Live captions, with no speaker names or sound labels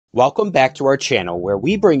Welcome back to our channel where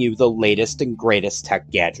we bring you the latest and greatest tech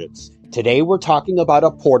gadgets. Today we're talking about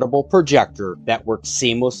a portable projector that works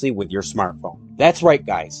seamlessly with your smartphone. That's right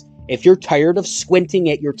guys, if you're tired of squinting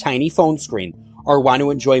at your tiny phone screen or want to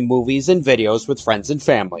enjoy movies and videos with friends and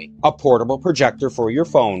family, a portable projector for your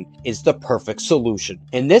phone is the perfect solution.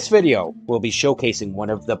 In this video, we'll be showcasing one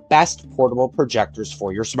of the best portable projectors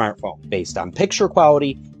for your smartphone based on picture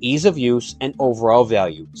quality, ease of use, and overall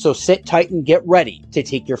value. So sit tight and get ready to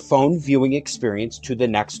take your phone viewing experience to the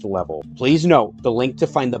next level. Please note, the link to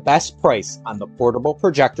find the best price on the portable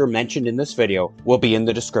projector mentioned in this video will be in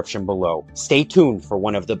the description below. Stay tuned for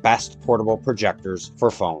one of the best portable projectors for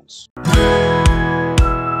phones.